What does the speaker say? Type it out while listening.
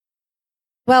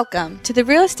Welcome to the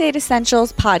Real Estate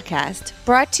Essentials podcast,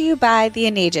 brought to you by the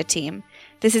Aneja Team.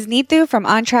 This is Neetu from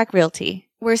On Track Realty.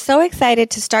 We're so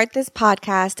excited to start this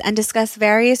podcast and discuss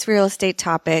various real estate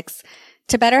topics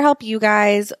to better help you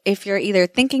guys if you're either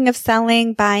thinking of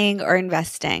selling, buying, or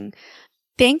investing.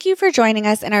 Thank you for joining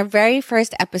us in our very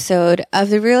first episode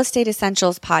of the Real Estate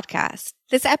Essentials podcast.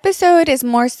 This episode is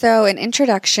more so an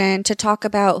introduction to talk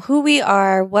about who we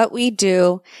are, what we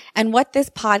do, and what this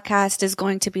podcast is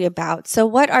going to be about. So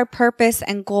what our purpose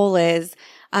and goal is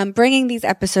bringing these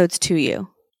episodes to you.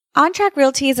 On Track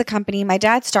Realty is a company my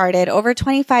dad started over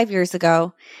 25 years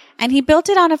ago, and he built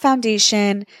it on a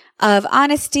foundation of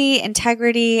honesty,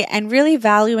 integrity, and really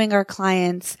valuing our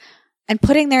clients and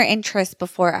putting their interests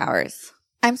before ours.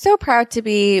 I'm so proud to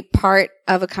be part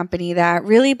of a company that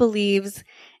really believes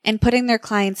in putting their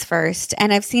clients first,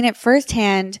 and I've seen it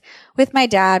firsthand with my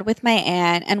dad, with my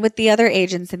aunt, and with the other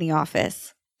agents in the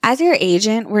office. As your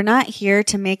agent, we're not here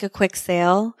to make a quick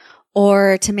sale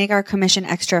or to make our commission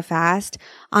extra fast.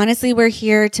 Honestly, we're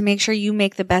here to make sure you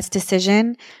make the best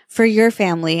decision for your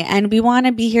family, and we want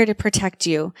to be here to protect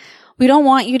you. We don't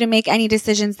want you to make any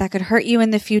decisions that could hurt you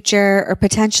in the future or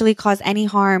potentially cause any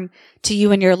harm to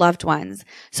you and your loved ones.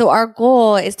 So our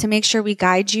goal is to make sure we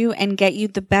guide you and get you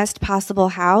the best possible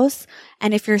house.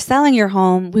 And if you're selling your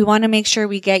home, we want to make sure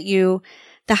we get you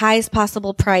the highest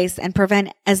possible price and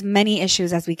prevent as many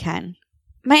issues as we can.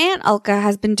 My Aunt Alka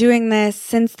has been doing this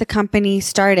since the company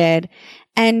started,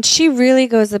 and she really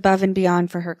goes above and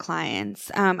beyond for her clients.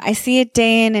 I see it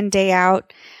day in and day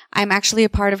out. I'm actually a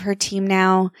part of her team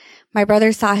now. My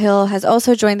brother Sahil has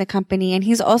also joined the company, and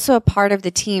he's also a part of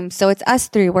the team. So it's us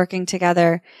three working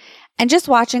together. And just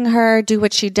watching her do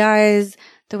what she does,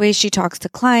 the way she talks to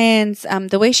clients,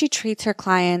 the way she treats her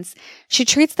clients, she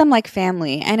treats them like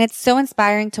family. And it's so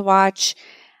inspiring to watch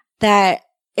that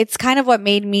it's kind of what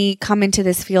made me come into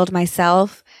this field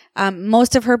myself.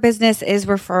 Most of her business is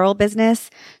referral business.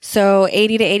 So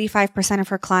 80 to 85% of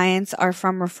her clients are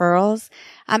from referrals.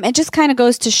 It just kind of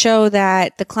goes to show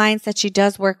that the clients that she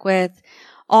does work with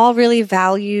all really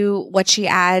value what she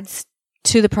adds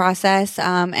to the process,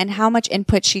 and how much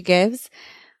input she gives.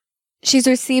 She's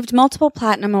received multiple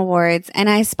platinum awards, and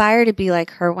I aspire to be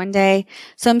like her one day.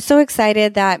 So I'm so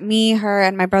excited that me, her,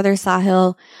 and my brother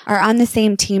Sahil are on the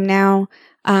same team now.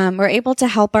 We're able to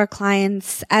help our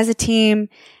clients as a team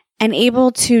and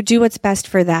able to do what's best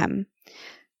for them.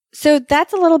 So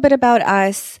that's a little bit about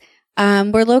us.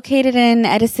 We're located in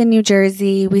Edison, New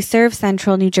Jersey. We serve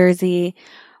Central New Jersey.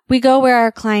 We go where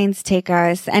our clients take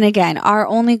us. And again, our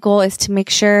only goal is to make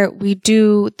sure we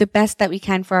do the best that we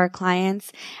can for our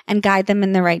clients and guide them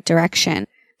in the right direction.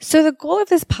 So the goal of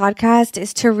this podcast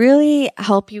is to really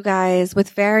help you guys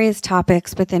with various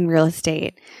topics within real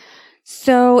estate.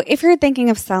 So if you're thinking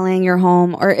of selling your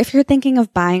home, or if you're thinking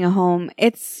of buying a home,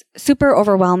 it's super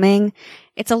overwhelming.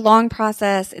 It's a long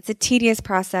process. It's a tedious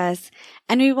process.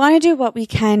 And we want to do what we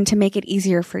can to make it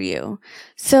easier for you.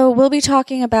 So we'll be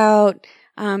talking about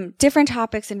different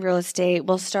topics in real estate.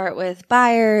 We'll start with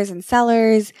buyers and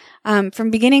sellers, from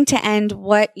beginning to end,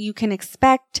 what you can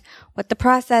expect, what the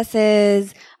process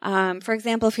is. For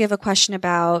example, if you have a question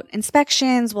about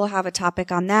inspections, we'll have a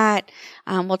topic on that.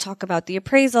 We'll talk about the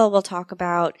appraisal. We'll talk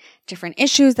about different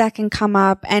issues that can come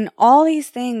up, and all these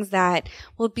things that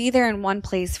will be there in one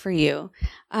place for you.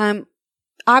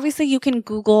 Obviously, you can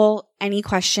Google any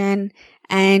question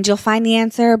and you'll find the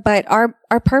answer, but our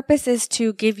purpose is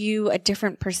to give you a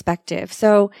different perspective.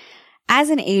 So as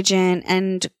an agent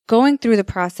and going through the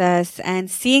process and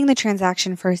seeing the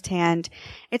transaction firsthand,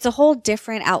 it's a whole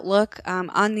different outlook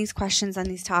on these questions, on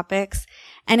these topics.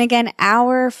 And again,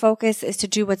 our focus is to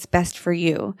do what's best for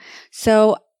you.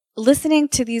 So listening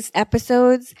to these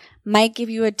episodes might give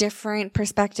you a different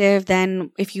perspective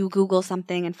than if you Google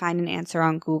something and find an answer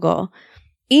on Google.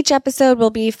 Each episode will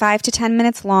be 5 to 10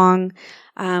 minutes long.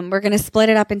 We're going to split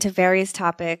it up into various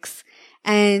topics,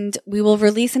 and we will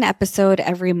release an episode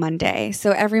every Monday.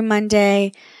 So every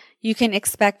Monday, you can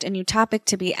expect a new topic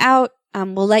to be out.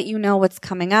 We'll let you know what's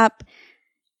coming up.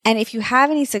 And if you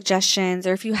have any suggestions,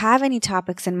 or if you have any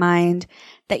topics in mind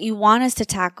that you want us to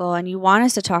tackle and you want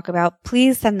us to talk about,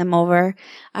 please send them over.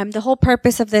 The whole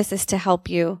purpose of this is to help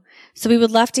you. So we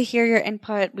would love to hear your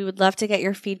input. We would love to get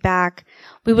your feedback.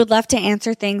 We would love to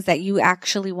answer things that you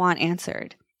actually want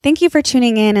answered. Thank you for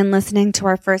tuning in and listening to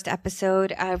our first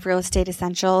episode of Real Estate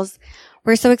Essentials.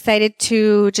 We're so excited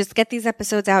to just get these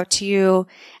episodes out to you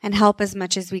and help as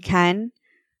much as we can.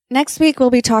 Next week,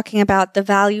 we'll be talking about the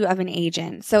value of an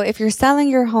agent. So if you're selling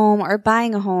your home or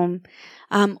buying a home,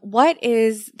 what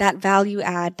is that value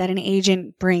add that an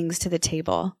agent brings to the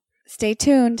table? Stay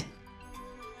tuned.